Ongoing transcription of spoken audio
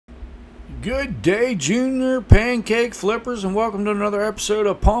Good day, Junior Pancake Flippers, and welcome to another episode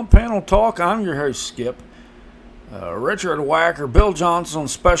of Pump Panel Talk. I'm your host, Skip. Richard Wacker, Bill Johnson on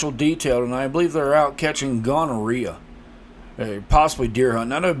special detail tonight. I believe they're out catching gonorrhea, possibly deer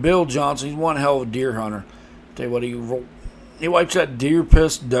hunting. I know Bill Johnson, he's one hell of a deer hunter. Tell you what, he wipes that deer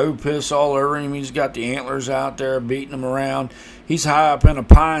piss, doe piss all over him. He's got the antlers out there beating them around. He's high up in a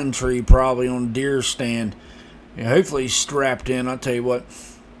pine tree, probably on a deer stand. Hopefully he's strapped in. I'll tell you what.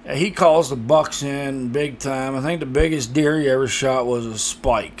 He calls the bucks in big time. I think the biggest deer he ever shot was a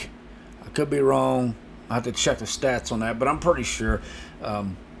spike. I could be wrong. I have to check the stats on that, but I'm pretty sure.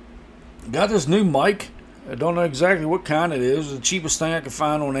 Got this new mic. I don't know exactly what kind it is. The cheapest thing I could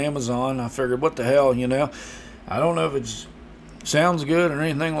find on Amazon. I figured, what the hell, you know. I don't know if it sounds good or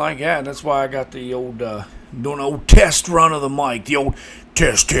anything like that. That's why I got the old, doing an old test run of the mic. The old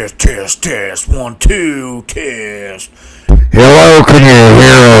test, 1, 2, test. Hello, can you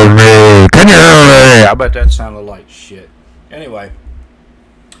hear me? Can you hear me? I bet that sounded like shit. Anyway,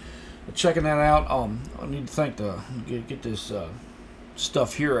 checking that out. I need to get this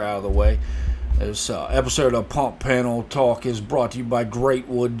stuff here out of the way. This episode of Pump Panel Talk is brought to you by Great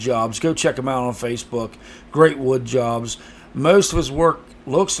Wood Jobs. Go check him out on Facebook. Great Wood Jobs. Most of his work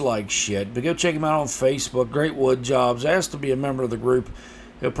looks like shit, but go check him out on Facebook. Great Wood Jobs. Ask to be a member of the group.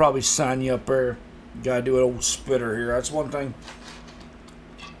 He'll probably sign you up there. Gotta do an old spitter here. That's one thing.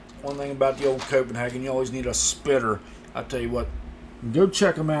 One thing about the old Copenhagen, you always need a spitter. I tell you what, go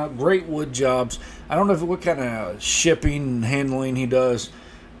check him out. Great Wood Jobs. I don't know what kind of shipping and handling he does.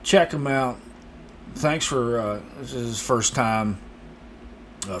 Check him out. Thanks for this is his first time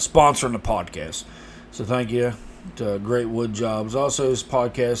sponsoring the podcast, so thank you to Great Wood Jobs. Also, this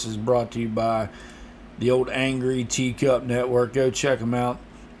podcast is brought to you by the old Angry Teacup Network. Go check them out.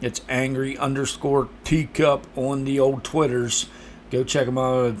 It's angry_teacup on the old Twitters. Go check them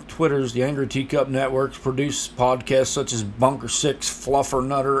out on Twitters. The Angry Teacup Networks produce podcasts such as Bunker 6, Fluffer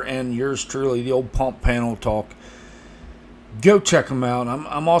Nutter, and yours truly, the old Pump Panel Talk. Go check them out.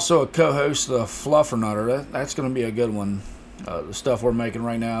 I'm also a co-host of the Fluffer Nutter. That's going to be a good one. The stuff we're making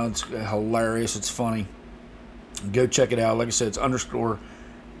right now, it's hilarious. It's funny. Go check it out. Like I said, it's angry_teacup.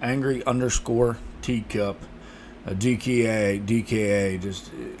 DKA, just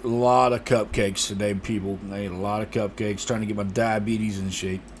a lot of cupcakes today, people. I ate a lot of cupcakes, trying to get my diabetes in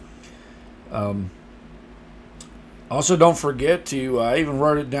shape. Also, don't forget to, I even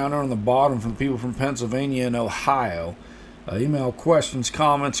wrote it down there on the bottom from people from Pennsylvania and Ohio. Email questions,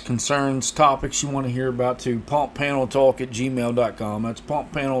 comments, concerns, topics you want to hear about to pumppaneltalk@gmail.com. That's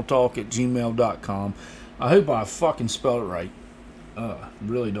pumppaneltalk@gmail.com. I hope I fucking spelled it right.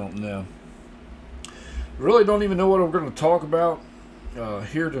 Really don't know. Really don't even know what we're going to talk about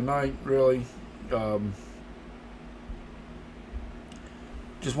here tonight, really.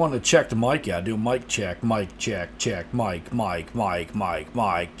 Just wanted to check the mic out. Do a mic check, mic, check, mic, check.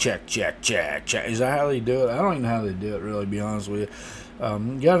 Is that how they do it? I don't even know how they do it, really, to be honest with you.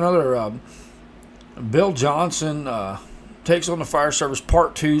 Got another Bill Johnson Takes on the Fire Service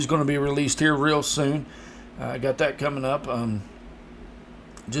Part 2 is going to be released here real soon. I got that coming up.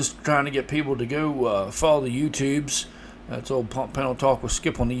 Just trying to get people to go follow the YouTubes. That's old Pump Panel Talk with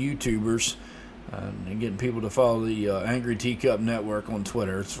Skip on the YouTubers. And getting people to follow the Angry Teacup Network on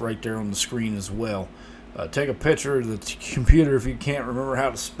Twitter. It's right there on the screen as well. Take a picture of the computer if you can't remember how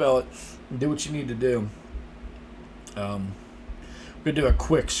to spell it. Do what you need to do. We're going to do a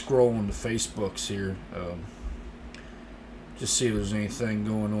quick scroll on the Facebooks here. Just see if there's anything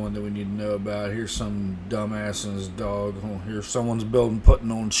going on that we need to know about. Here's some dumbass and his dog. Oh, here's someone's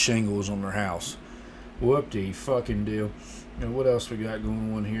putting on shingles on their house. Whoop-de fucking deal. And what else we got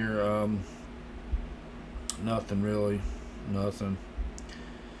going on here? Nothing really. Nothing.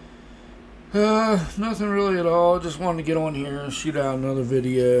 Nothing really at all. Just wanted to get on here and shoot out another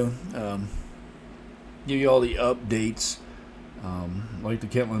video. Give you all the updates. Like the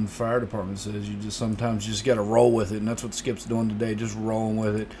Kentland Fire Department says, you just sometimes got to roll with it, and that's what Skip's doing today, just rolling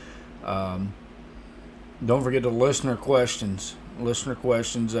with it. Don't forget the listener questions. Listener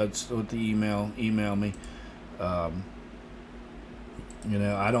questions, that's what the email me. You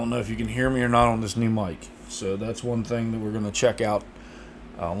know, I don't know if you can hear me or not on this new mic, so that's one thing that we're going to check out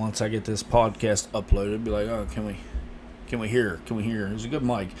once I get this podcast uploaded. Be like, oh, can we hear? It's a good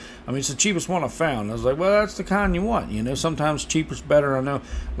mic. I mean, it's the cheapest one I found. I was like, well, that's the kind you want. You know, sometimes cheaper's better. I know,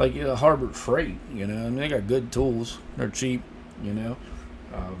 like Harbor Freight. You know, I mean, they got good tools. They're cheap. You know,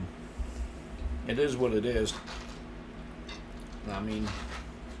 it is what it is. I mean,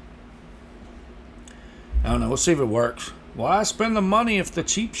 I don't know. We'll see if it works. Why spend the money if the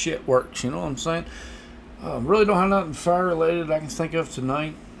cheap shit works? You know what I'm saying? Really don't have nothing fire related I can think of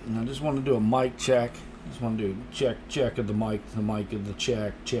tonight. And I just want to do a mic check. Just want to do check of the mic of the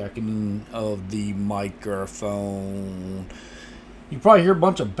checking of the microphone. You probably hear a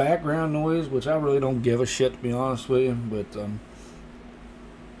bunch of background noise, which I really don't give a shit, to be honest with you. But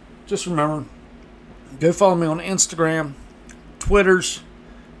just remember, go follow me on Instagram, Twitters,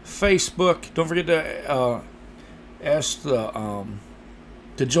 Facebook. Don't forget to ask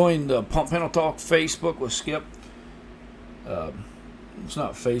to join the Pump Panel Talk Facebook with Skip. It's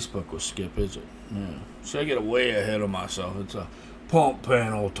not Facebook with Skip, is it? Yeah. See, I get way ahead of myself. It's a Pump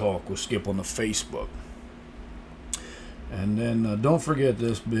Panel Talk with Skip on the Facebook. And then don't forget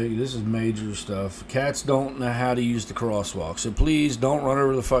this is major stuff. Cats don't know how to use the crosswalk, so please don't run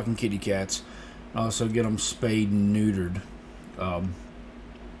over the fucking kitty cats. Also get them spayed and neutered.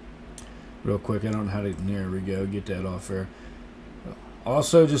 Real quick, I don't know how to, there we go, get that off there.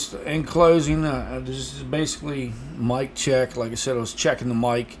 Also, just in closing, this is basically mic check. Like I said, I was checking the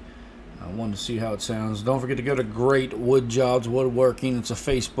mic. I wanted to see how it sounds. Don't forget to go to Great Wood Jobs Woodworking. It's a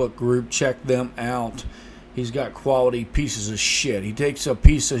Facebook group. Check them out. He's got quality pieces of shit. He takes a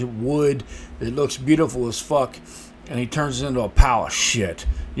piece of wood that looks beautiful as fuck, and he turns it into a pile of shit.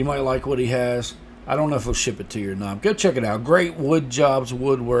 You might like what he has. I don't know if he'll ship it to you or not. Go check it out. Great Wood Jobs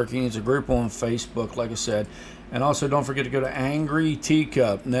Woodworking. It's a group on Facebook, like I said. And also, don't forget to go to Angry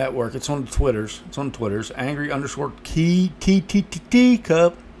Teacup Network. It's on the Twitters.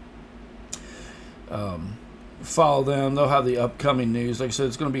 Angry_Teacup. Follow them. They'll have the upcoming news. Like I said,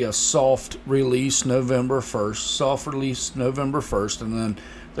 it's going to be a soft release November 1st. And then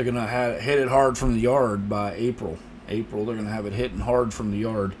they're going to hit it hard from the yard by April. They're going to have it hitting hard from the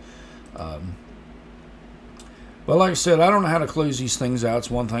yard. But like I said, I don't know how to close these things out. It's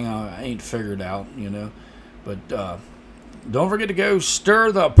one thing I ain't figured out, you know. But don't forget to go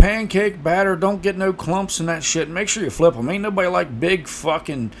stir the pancake batter. Don't get no clumps in that shit. Make sure you flip them. Ain't nobody like big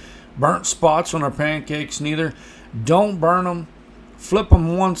fucking burnt spots on our pancakes neither. Don't burn them. Flip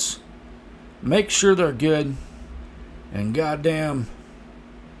them once. Make sure they're good. And goddamn,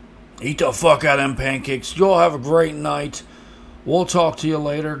 eat the fuck out of them pancakes. You all have a great night. We'll talk to you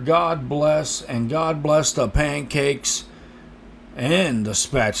later. God bless, and God bless the pancakes and the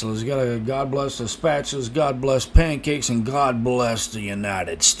spatulas. You gotta God bless the spatulas, God bless pancakes, and God bless the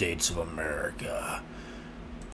United States of America.